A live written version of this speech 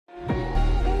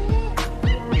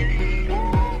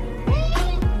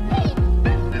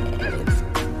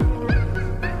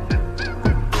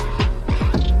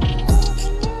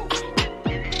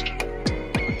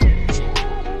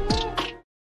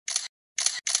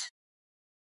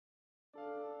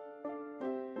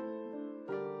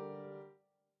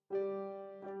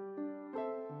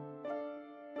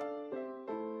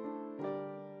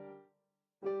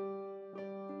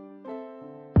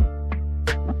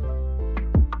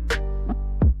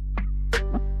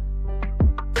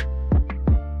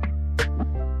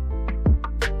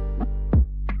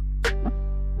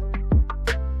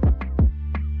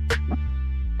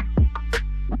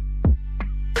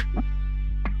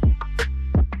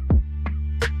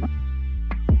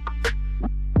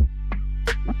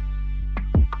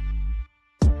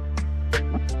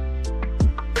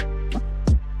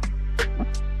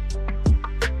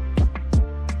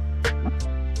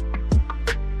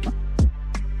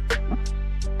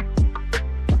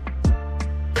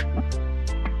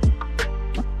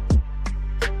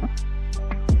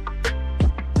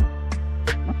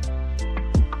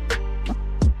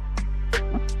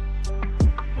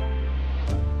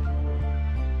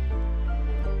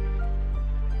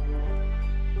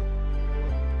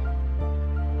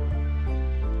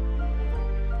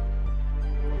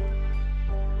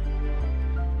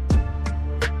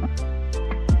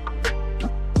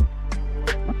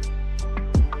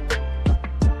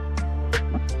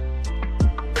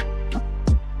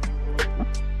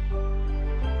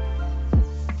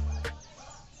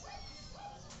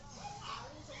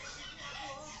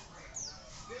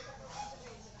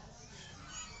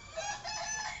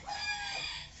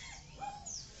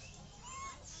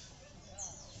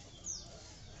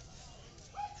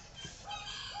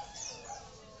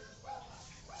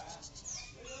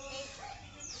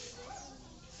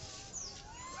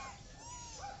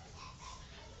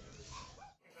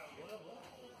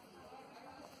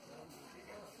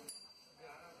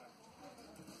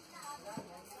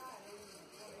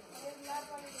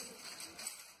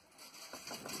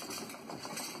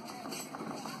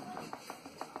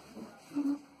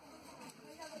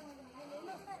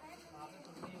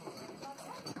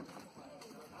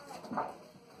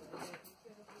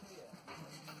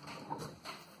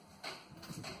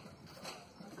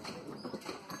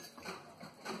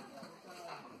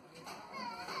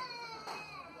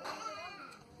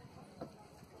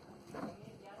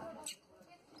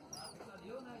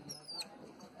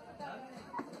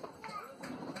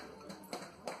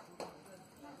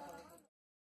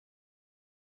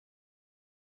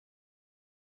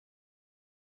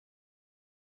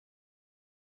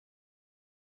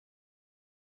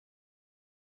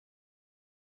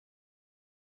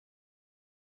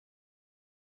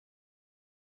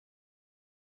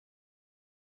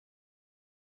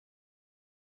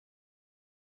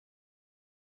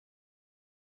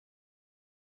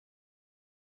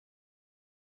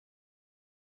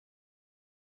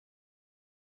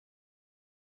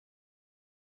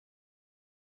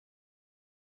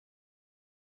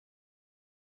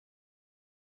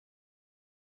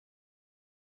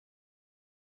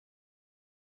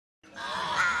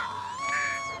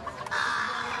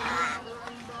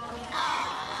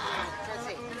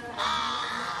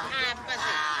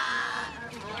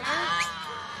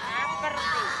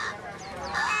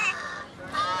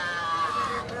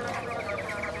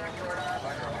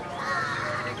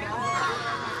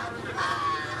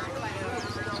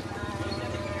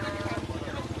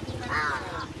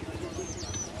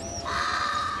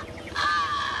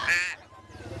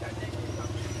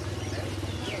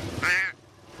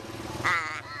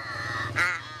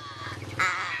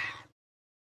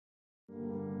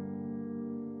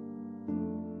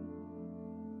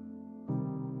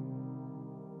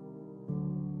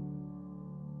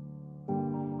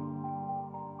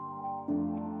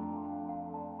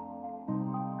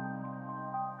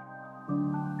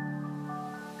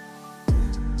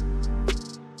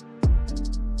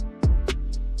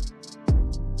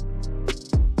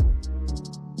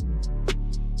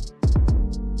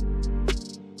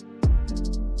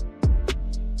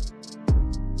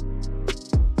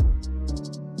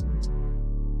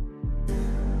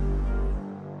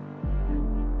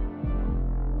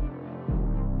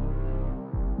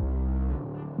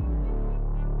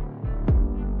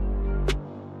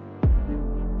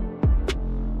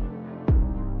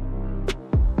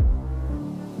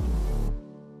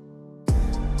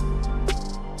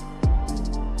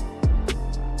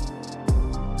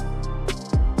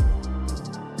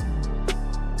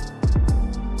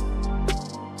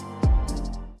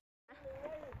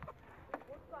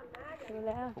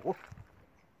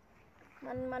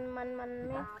มันไ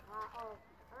ม่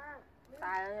ต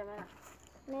ายแล้วใช่ไหม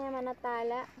แม่มันตาย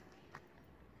แล้ว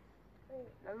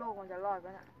ลูกมันจะรอดไหม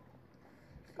น่ะ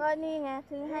ก็นี่ไง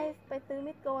ถึงให้ไปซื้อ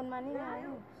มิดโกนมานี่ไง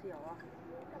เสียวอ่ะ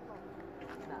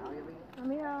หนาวยัง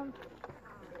ไม่เอา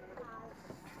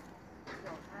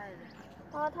ใช่เลย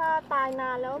เพราะถ้าตายนา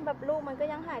นแล้วแบบลูกมันก็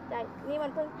ยังหายใจนี่มั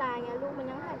นเพิ่งตายไงลูกมัน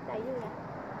ยังหายใจอยู่ไง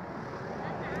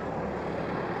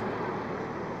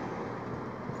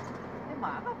หม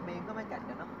ากับเมงก็ไม่กัด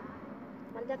กันเนาะ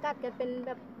มันจะกัดกันเป็นแ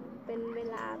บบเป็นเว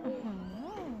ลาพี่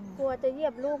กลัวจะเหยีย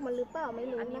บลูกมันหรือเปล่าไม่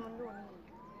รู้นะ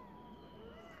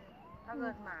ถ้าเกิ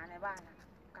ดหมาในบ้านนะ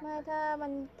ไม่ถ้ามั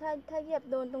นถ้าเหยียบ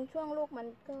โดนตรงช่วงลูกมัน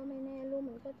ก็ไม่แน่ลูก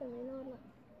มันก็จะไม่รอดหรอก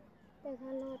แต่ถ้า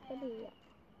รอดก็ดีอ่ะ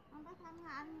มันไปทำง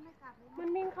านไม่กลับเลย มัน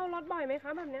วิ่งเข้ารถบ่อยไหมคะ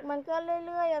แบบเนี้ยมันก็เ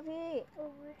รื่อยๆอะพี่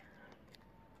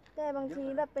แต่บางที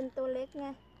แบบเป็นตัวเล็กไง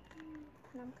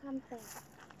น้ำข้ามแตก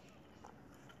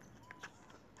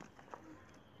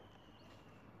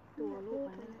ตัวลูก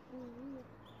มัน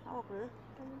ออกหรือ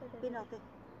ปีนออกสิ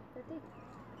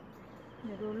เ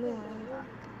ดี๋ยวดูลูกมัน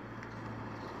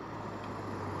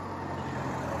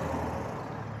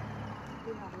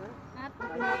ปีนออกหรือปี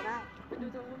นออกได้ดู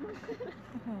ตรงนู้น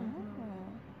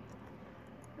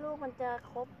ลูกมันจะ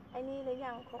ครบไอ้นี่หรือ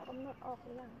ยังครบกำหนดออกห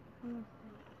รือยัง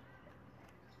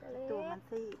ตัวมัน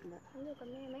ซีดเลยมันอยู่กับ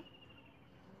แม่ไหม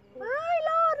ไม่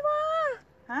รอดว่ะ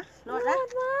ฮะรอดนะ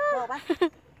รอดปะ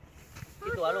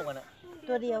กี่ตัวลูกมันอะ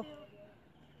ตัวเดียว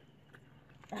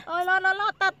โอ้ยรอด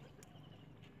ตัด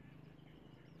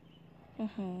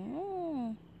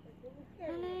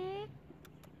เล็ก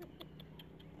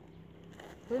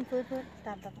ฟื้นต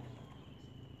าม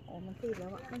โอ้มันซีดแล้ว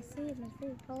อ่ะมันซีด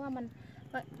เพราะว่า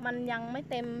มันยังไม่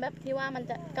เต็มแบบที่ว่ามัน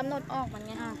จะกำหนดออกมันไ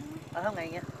งแล้วทำไง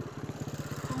เงี้ย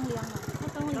ต้องเลี้ยง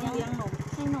ต้องเลี้ยงนม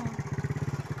ให้นม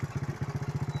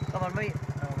ก็มันไม่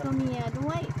ตัวเมียด้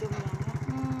วย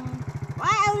ว่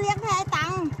าเอาเลี้ยงแพ้ตั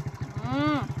ง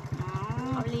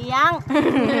เอาเลี้ยง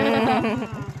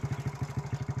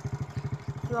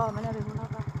รอดไหมเนี่ยเป็นคนรอด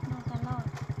ปะน่าจะร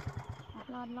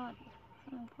อด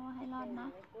พ่อให้รอดนะ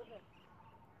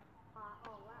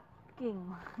เก่ง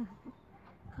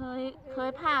เคย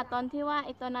ผ่าตอนที่ว่าไ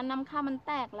อ้ตัวนั้นน้ำข้ามันแ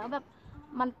ตกแล้วแบบ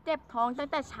มันเจ็บท้องตั้ง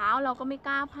แต่เช้าเราก็ไม่ก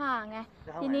ล้าผ่าไง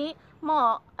ทีนี้หม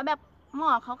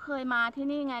อเขาเคยมาที่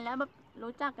นี่ไงแล้วแบบ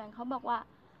รู้จักกันเขาบอกว่า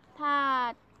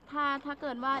ถ้าเ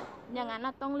กิดว่าอย่างนั้น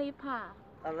ต้องรีบผ่า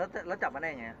แล้วจับมันได้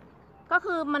ไงก็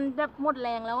คือมันแบบหมดแร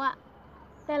งแล้วอะ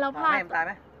แต่เราผ่าแม่มันตายไห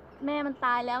มแม่มันต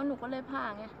ายแล้วหนูก็เลยผ่า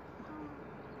ไง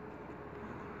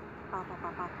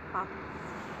ปั๊บ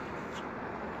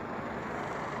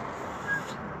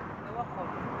หรือว่าค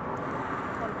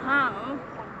นห่าง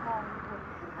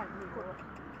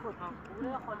เ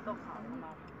รื่องคนตกเขาม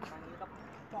าทางนี้ก็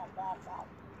ปอบ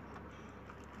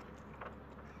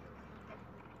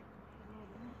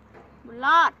บุญร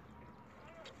อด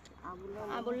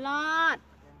บุญรอด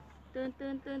ตื่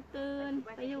น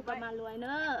ไปอยู่กับมารวยเน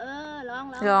อะร้อง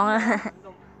เร็ว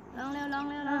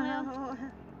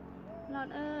รอด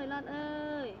เอ้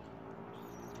ย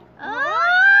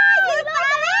ยืนมา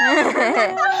แล้ว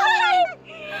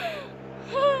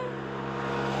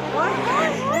โอ๊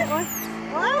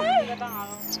ยก็ต้องเอา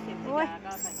เข็มฉีดยา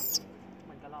ก็ใส่กับเห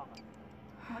มือนกระรอก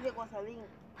เขาเรียกว่าสลิง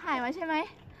ถ่ายมาใช่ไหม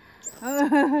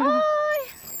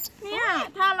เนี่ย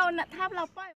ถ้าเรา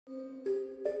ปล่อย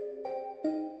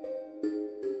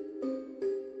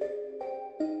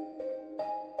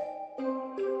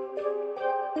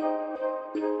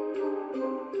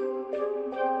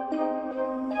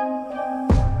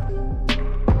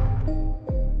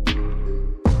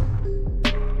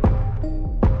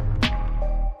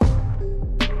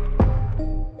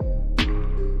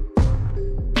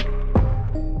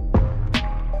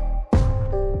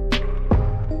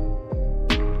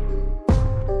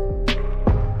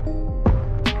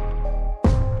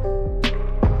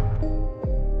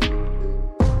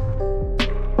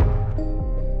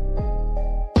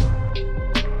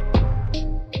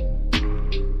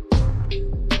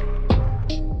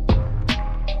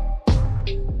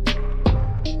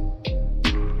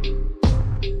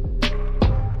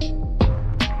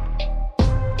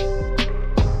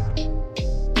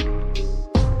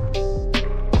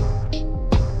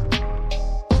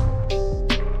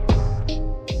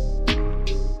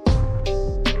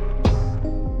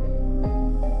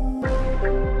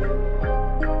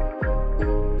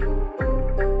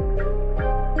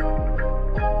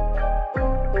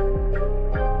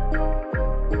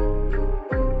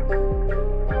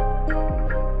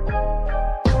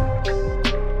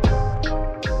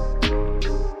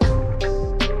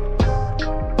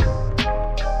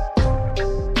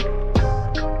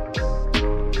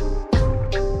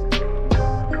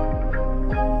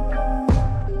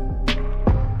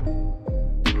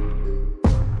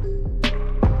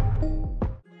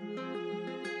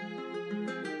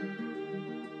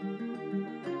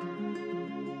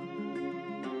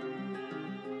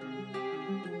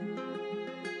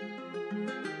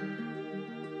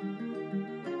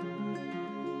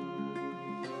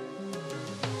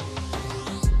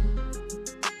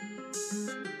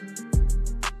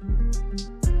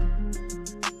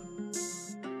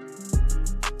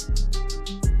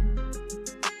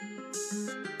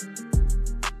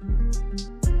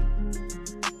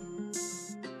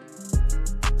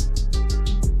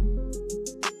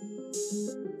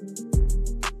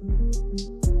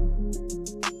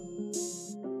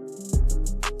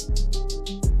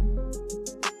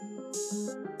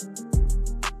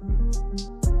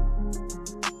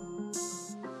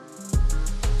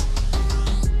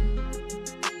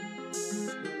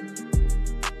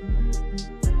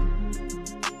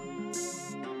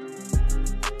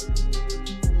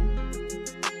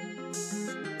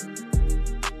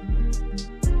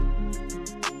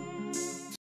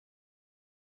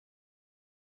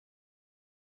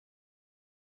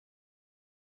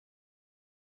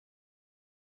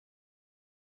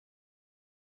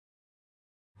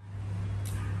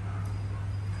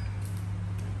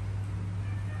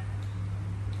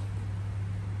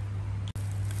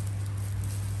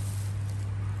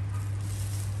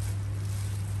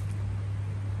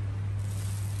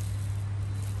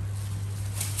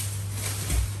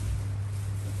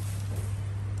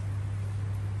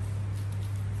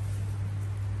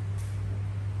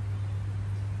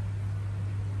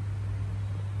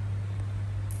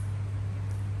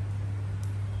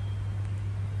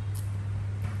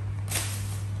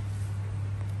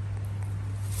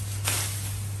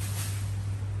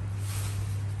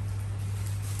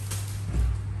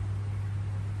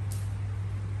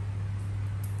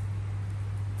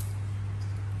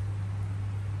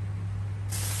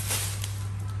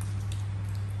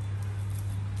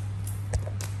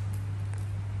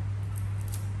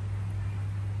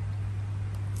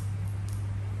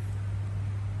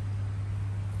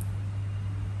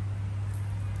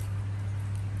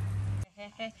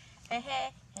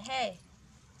Hey.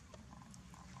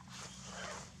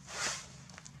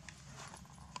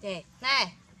 Kìa,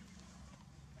 này.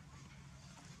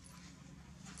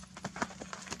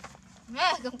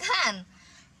 Nè, cũng than.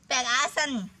 Bẹt á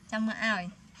xinh, trong mà ơi.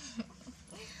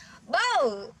 Bố,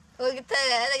 ôi cái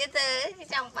thơ, cái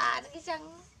trong bà, cái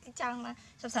trong mà.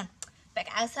 Sắp xinh. Bẹt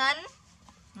á xinh.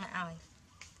 Mà ơi.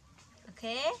 Ok.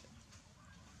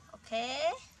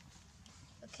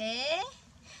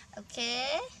 Ok.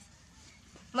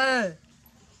 Mơ.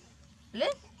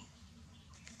 Lên.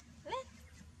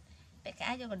 Bẹt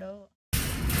cá vô vào đồ.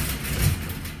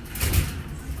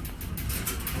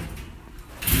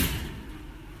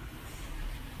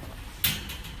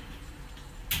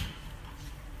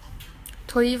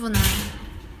脱衣服呢？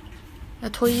要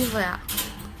脱衣服呀，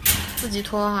自己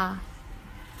脱哈，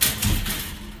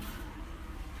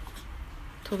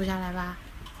脱不下来吧？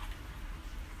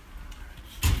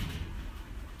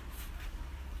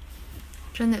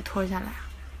真得脱下来啊！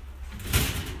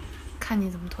看你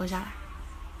怎么脱下来。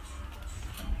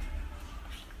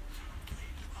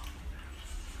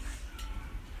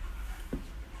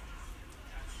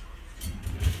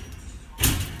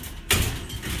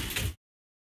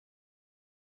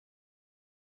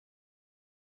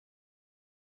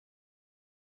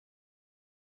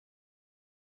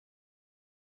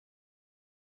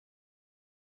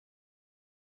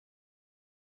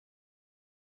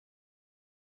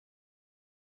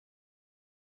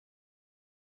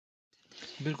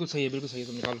बिल्कुल सही है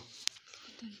तुम निकालो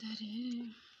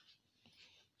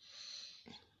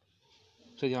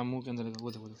सही हाँ मुंह के अंदर लगा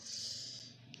वो देखो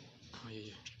हाँ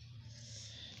ये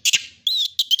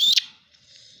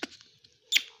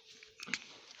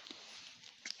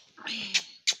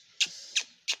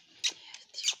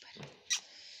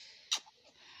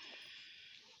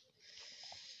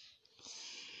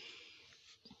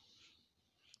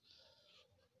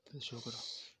शो करो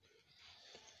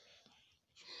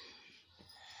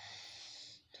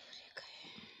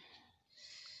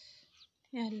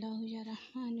या अल्लाह या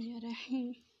रहमान या रहीम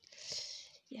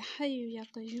या हय्यु या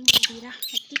क़य्यूम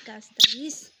बिरहमतिका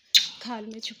अस्तगीस खाल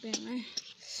में छुपे मैं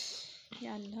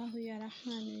या अल्लाह या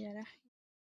रहमान या रहीम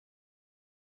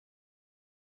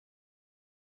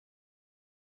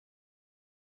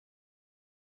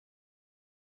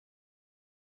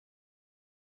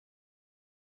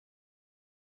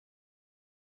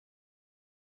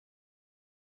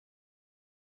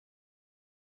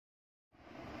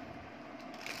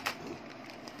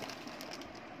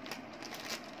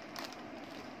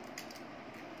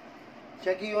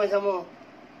Check you sa mo.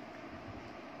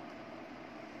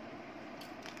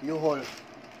 You hold.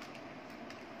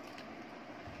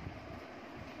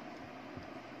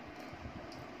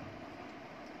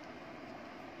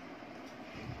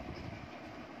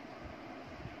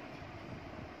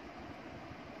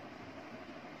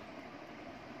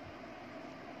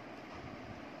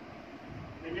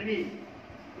 Benjamin,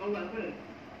 kau buat apa?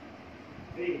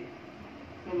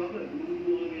 Kau buat apa?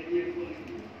 Buang dia buang.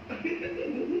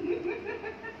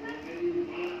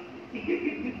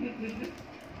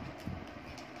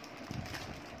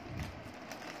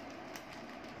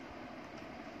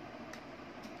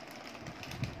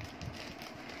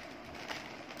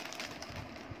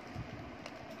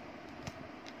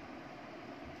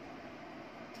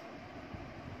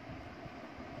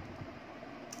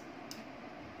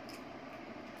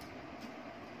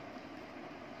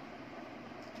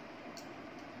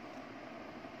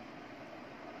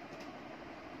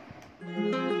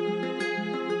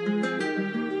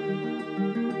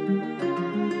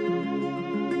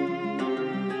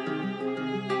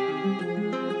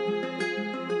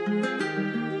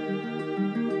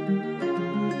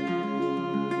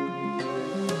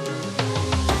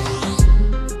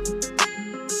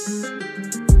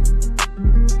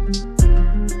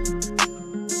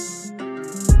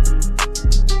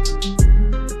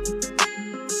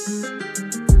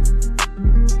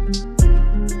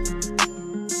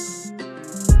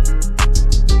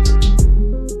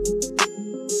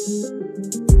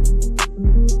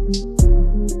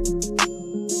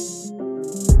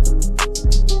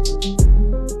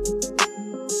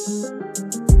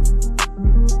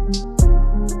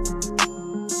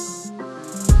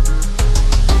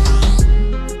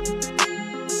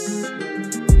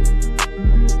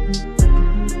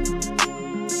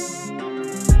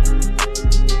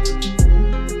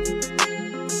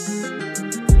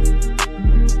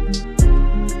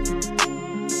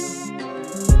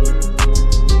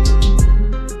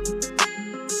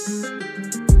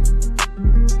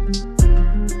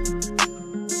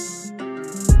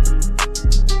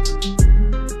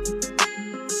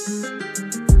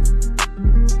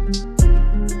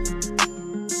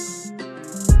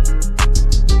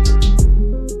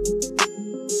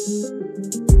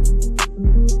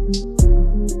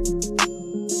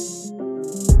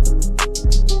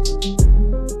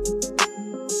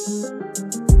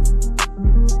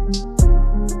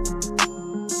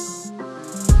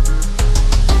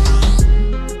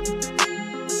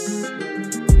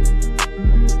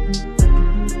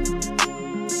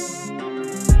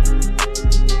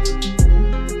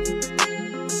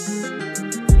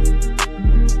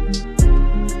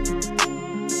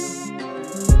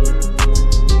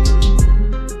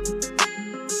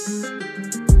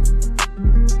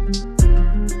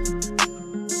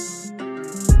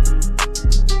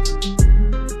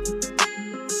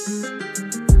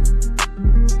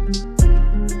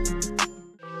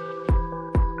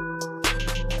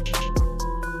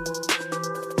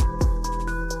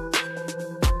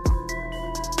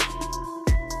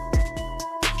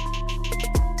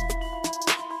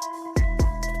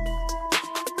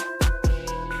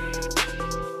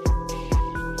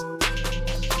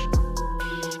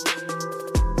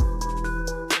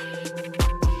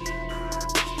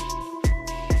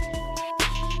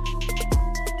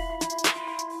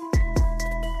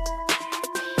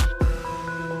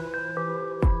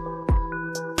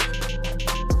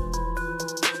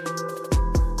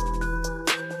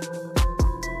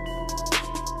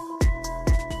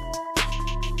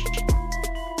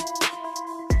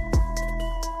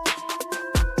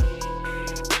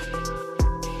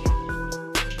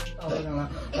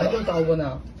 有找过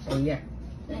呢，小姨。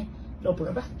哎，搂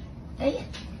脖吧。哎呀，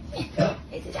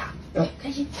哎，这家伙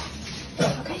开心，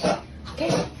好开心，好开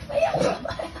心。哎呀，我的妈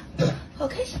呀，好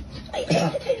开心。哎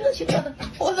呀，太热情了，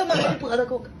我的妈呀，脖子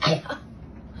给我，哎呀，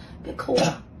别抠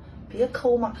嘛，别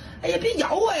抠嘛，哎呀，别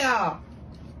咬我呀！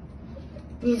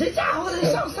你这家伙得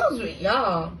上嘴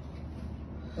呀！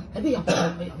哎，别咬，别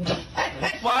咬，别咬，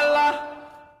哎，完了。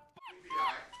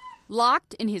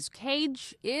Locked in his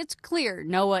cage, it's clear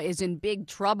Noah is in big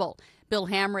trouble. Bill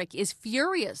Hamrick is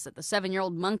furious that the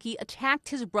 7-year-old monkey attacked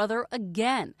his brother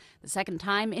again, the second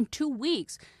time in 2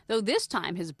 weeks, though this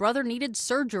time his brother needed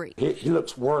surgery. He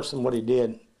looks worse than what he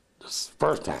did the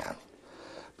first time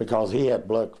because he had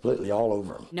blood completely all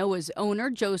over him. Noah's owner,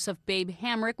 Joseph Babe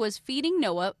Hamrick, was feeding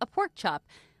Noah a pork chop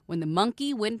when the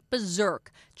monkey went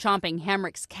berserk, chomping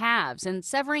Hamrick's calves and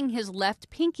severing his left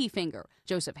pinky finger.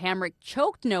 Joseph Hamrick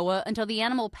choked Noah until the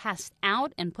animal passed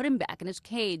out and put him back in his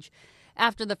cage.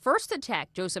 After the first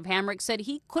attack, Joseph Hamrick said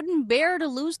he couldn't bear to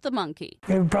lose the monkey.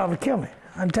 It would probably kill me.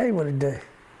 I'll tell you what it'd do.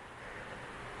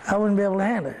 I wouldn't be able to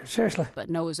handle it, seriously. But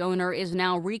Noah's owner is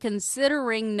now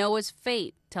reconsidering Noah's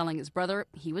fate, telling his brother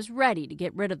he was ready to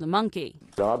get rid of the monkey.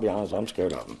 So I'll be honest, I'm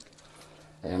scared of him.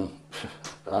 And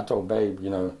I told Babe, you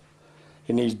know,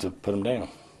 he needs to put him down.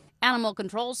 Animal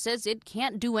Control says it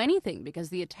can't do anything because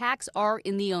the attacks are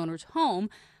in the owner's home,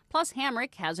 plus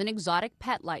Hamrick has an exotic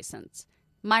pet license.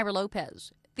 Myra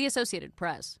Lopez, The Associated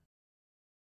Press.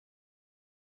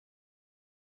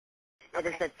 It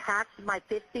has attacked my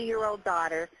 50-year-old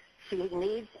daughter. She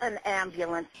needs an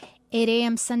ambulance. 8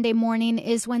 a.m. Sunday morning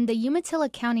is when the Umatilla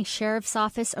County Sheriff's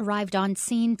Office arrived on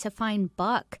scene to find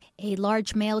Buck, a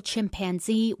large male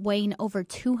chimpanzee weighing over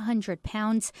 200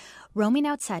 pounds, roaming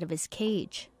outside of his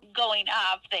cage. Going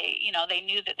up, they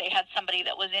knew that they had somebody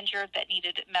that was injured that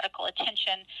needed medical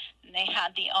attention, and they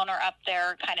had the owner up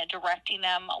there kind of directing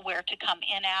them where to come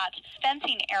in at.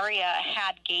 Fencing area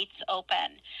had gates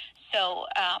open, so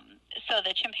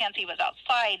the chimpanzee was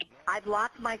outside. I've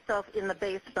locked myself in the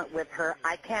basement with her.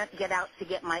 I can't get out to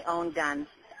get my own gun.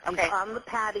 Okay. She's on the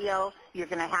patio. You're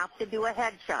going to have to do a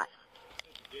headshot.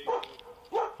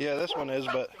 Yeah, this one is,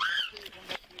 but...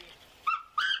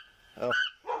 Oh.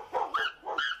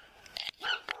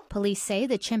 Police say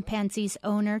the chimpanzee's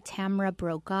owner, Tamara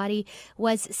Brogatti,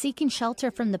 was seeking shelter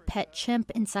from the pet chimp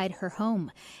inside her home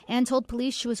and told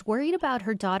police she was worried about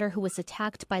her daughter who was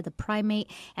attacked by the primate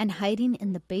and hiding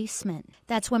in the basement.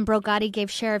 That's when Brogatti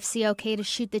gave Sheriff COK to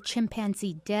shoot the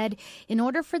chimpanzee dead in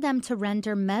order for them to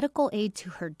render medical aid to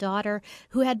her daughter,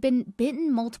 who had been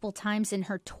bitten multiple times in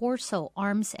her torso,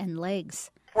 arms, and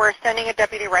legs. We're sending a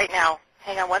deputy right now.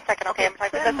 Hang on 1 second, okay? I'm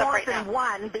typing this up right now.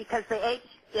 One, because the ape,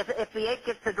 if the ape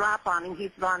gets a drop on him,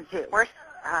 he's gone too.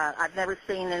 I've never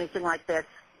seen anything like this.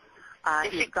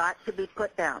 He's got to be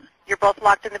put down. You're both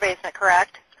locked in the basement,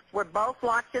 correct? We're both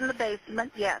locked in the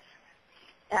basement, yes.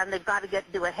 And they've got to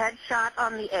do a headshot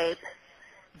on the ape.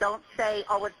 Don't say,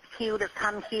 oh, it's cute or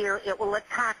come here. It will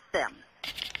attack them.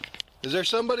 Is there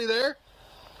somebody there?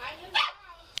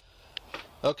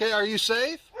 Okay, are you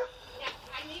safe?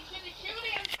 I need you to shoot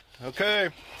him. Okay.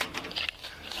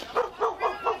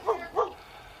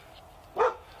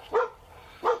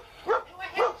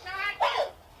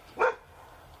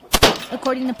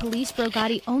 According to police,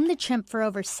 Brogatti owned the chimp for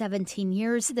over 17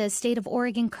 years. The state of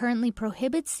Oregon currently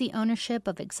prohibits the ownership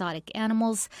of exotic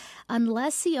animals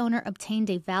unless the owner obtained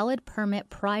a valid permit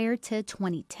prior to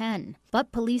 2010.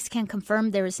 But police can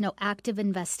confirm there is no active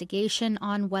investigation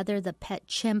on whether the pet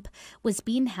chimp was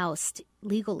being housed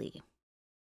legally.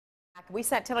 We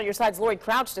sent 10 on your side's Lloyd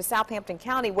Crouch to Southampton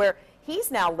County, where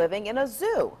he's now living in a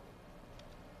zoo.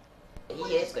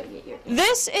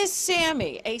 This is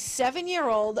Sammy, a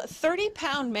 7-year-old,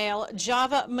 30-pound male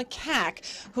Java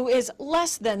macaque who is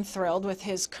less than thrilled with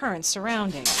his current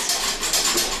surroundings.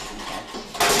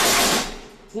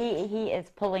 He is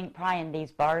prying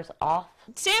these bars off.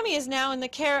 Sammy is now in the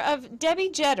care of Debbie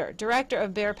Jetter, director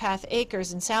of Bear Path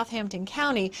Acres in Southampton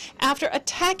County, after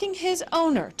attacking his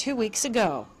owner 2 weeks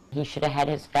ago. He should have had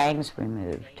his fangs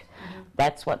removed.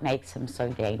 That's what makes him so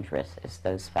dangerous, is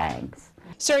those fangs.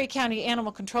 Surrey County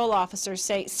animal control officers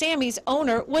say Sammy's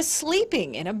owner was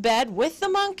sleeping in a bed with the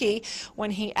monkey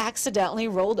when he accidentally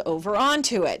rolled over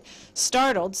onto it.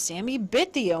 Startled, Sammy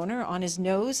bit the owner on his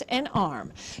nose and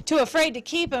arm. Too afraid to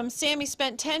keep him, Sammy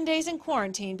spent 10 days in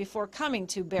quarantine before coming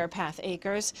to Bear Path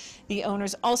Acres. The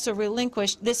owners also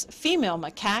relinquished this female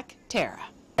macaque, Tara.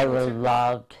 They were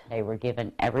loved. They were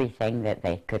given everything that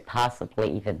they could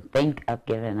possibly even think of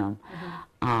giving them.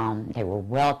 They were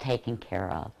well taken care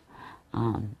of.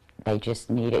 They just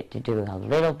needed to do a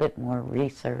little bit more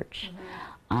research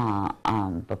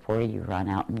before you run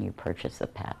out and you purchase a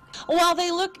pet. While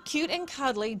they look cute and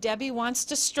cuddly, Debbie wants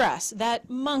to stress that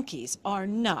monkeys are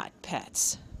not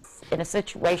pets. In a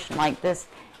situation like this,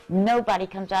 nobody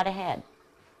comes out ahead.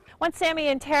 Once Sammy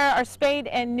and Tara are spayed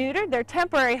and neutered, their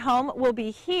temporary home will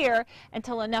be here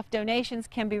until enough donations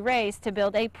can be raised to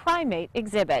build a primate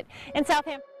exhibit. In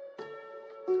Southampton.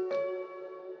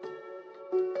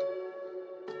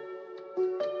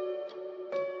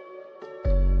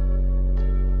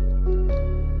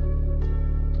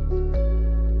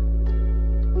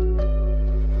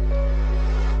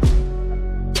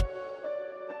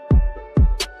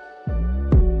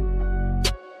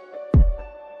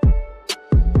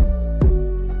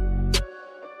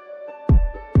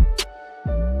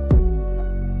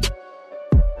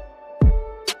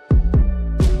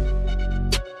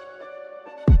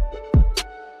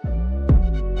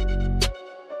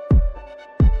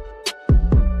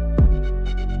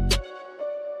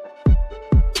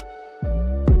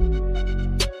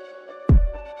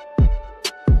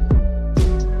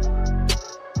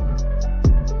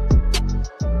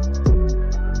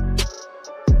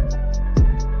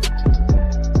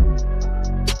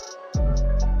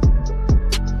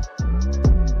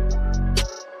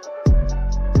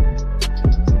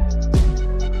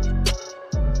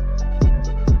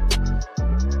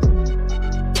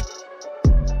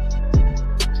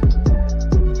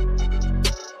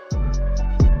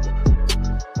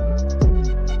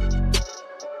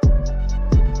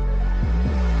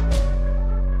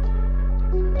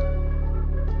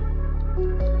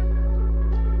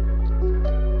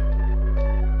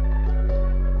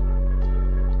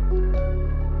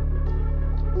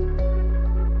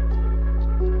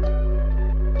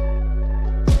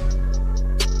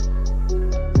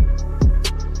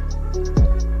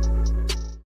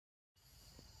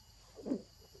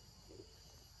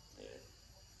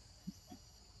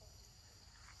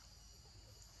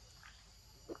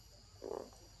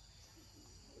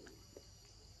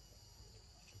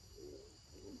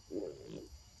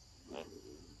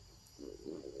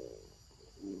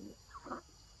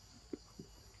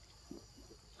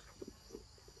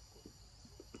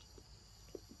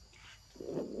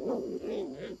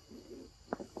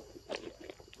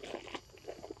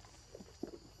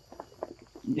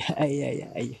 Ay, ay,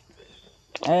 ay,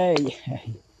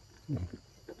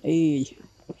 ay,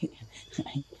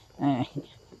 ay,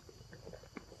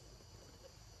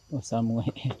 oh, Samuel,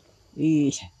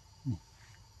 ay,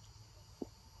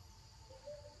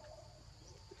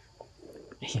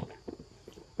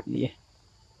 ay,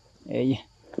 ay,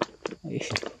 ay,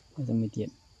 sao mới tiện.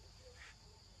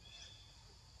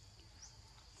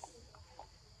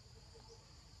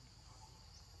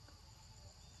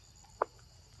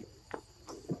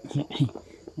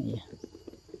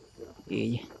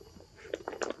 Ay,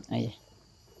 ay,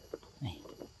 ay,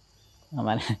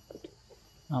 mamala,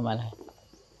 mamala.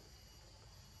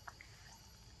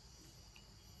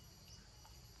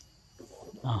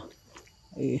 Oh,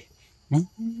 yeah, yeah.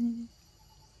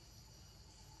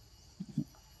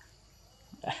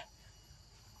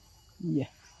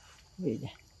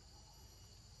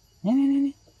 Yeah.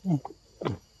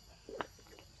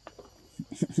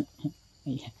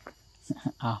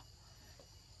 Oh,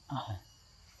 oh.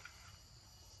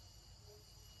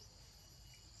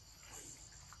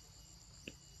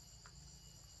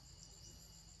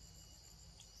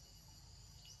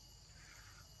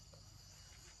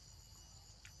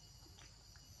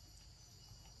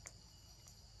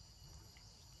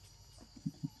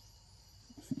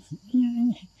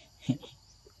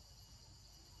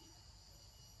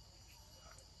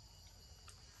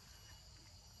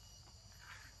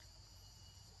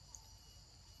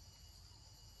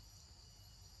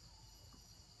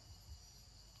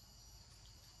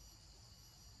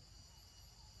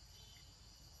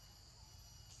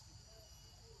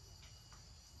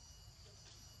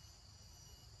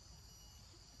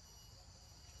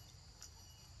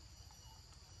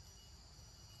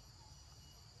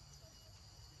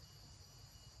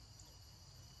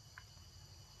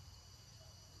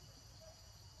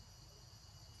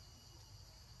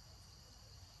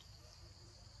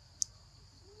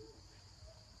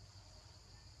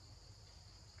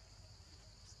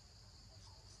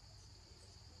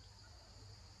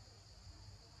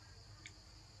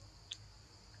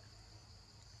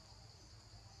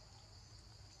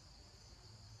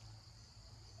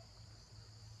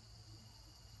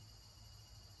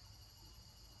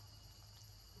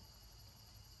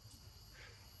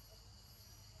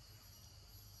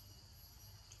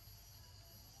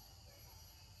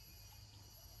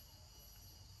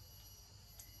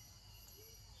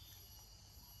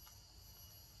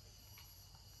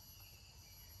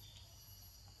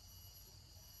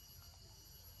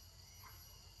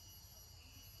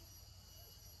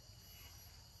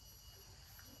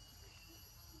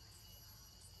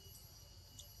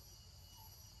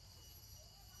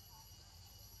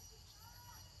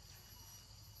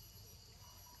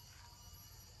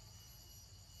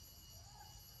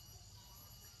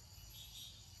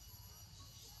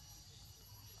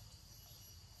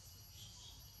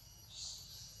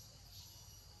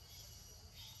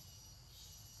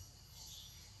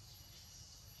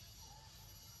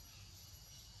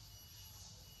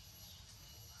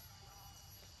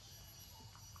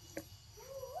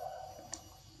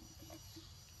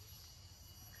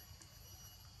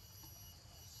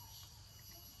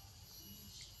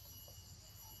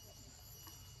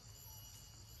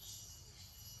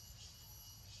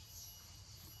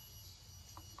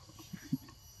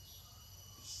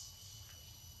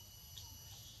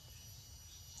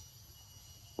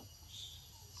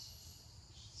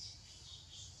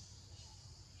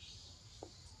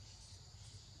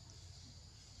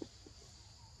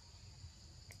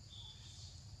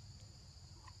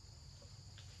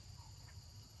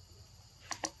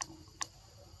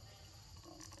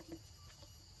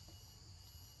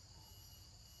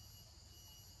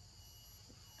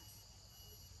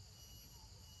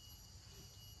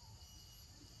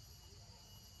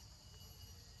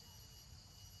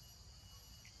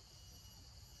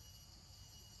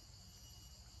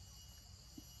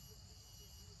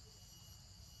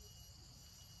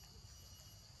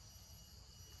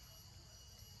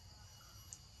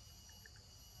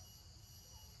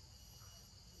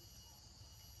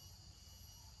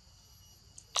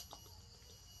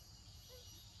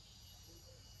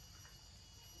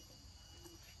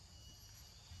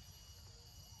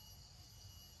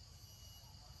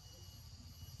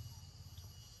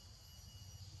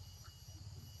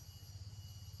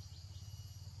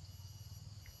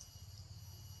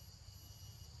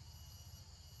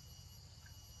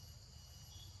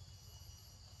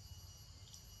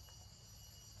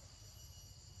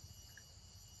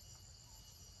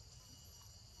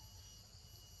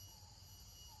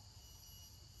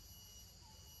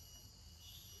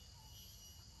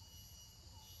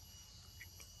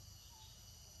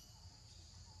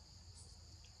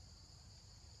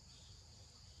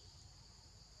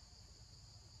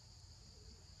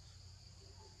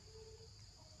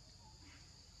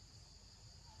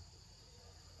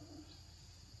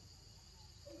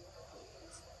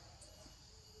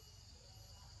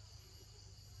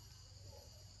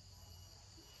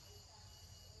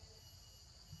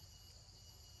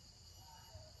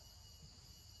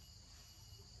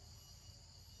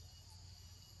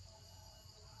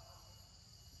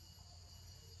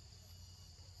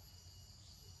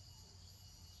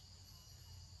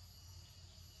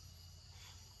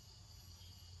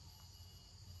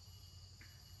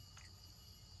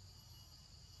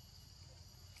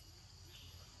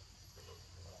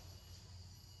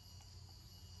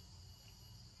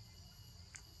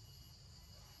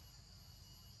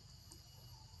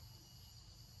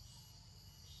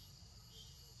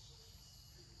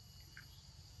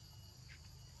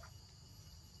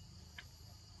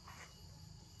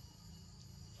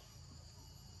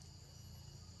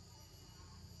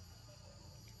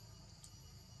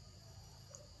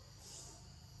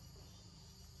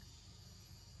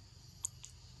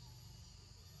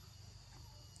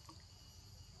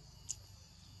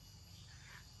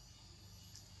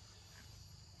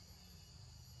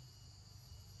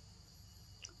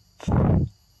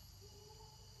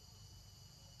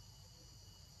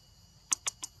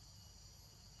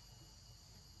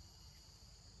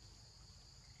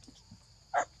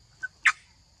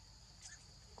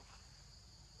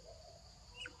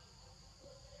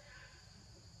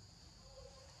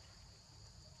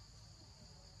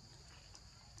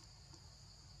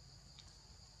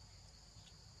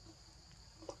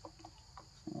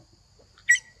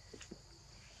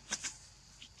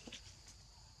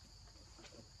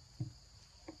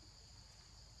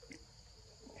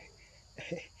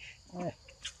 Ui,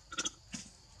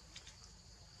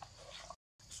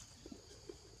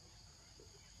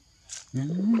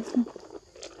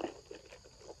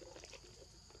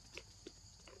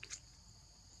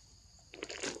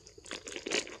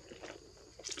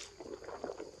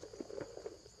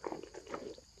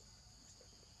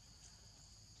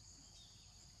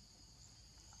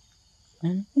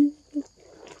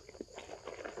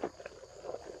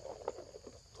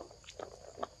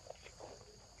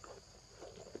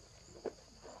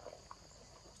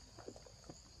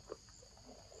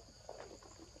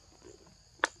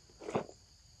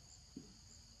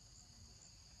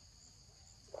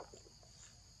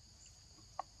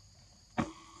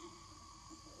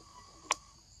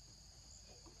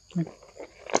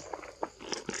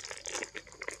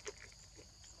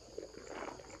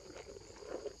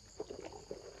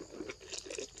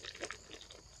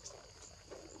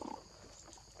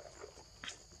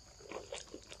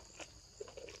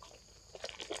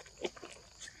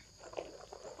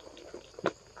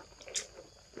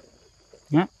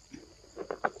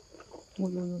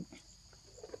 ui, ui.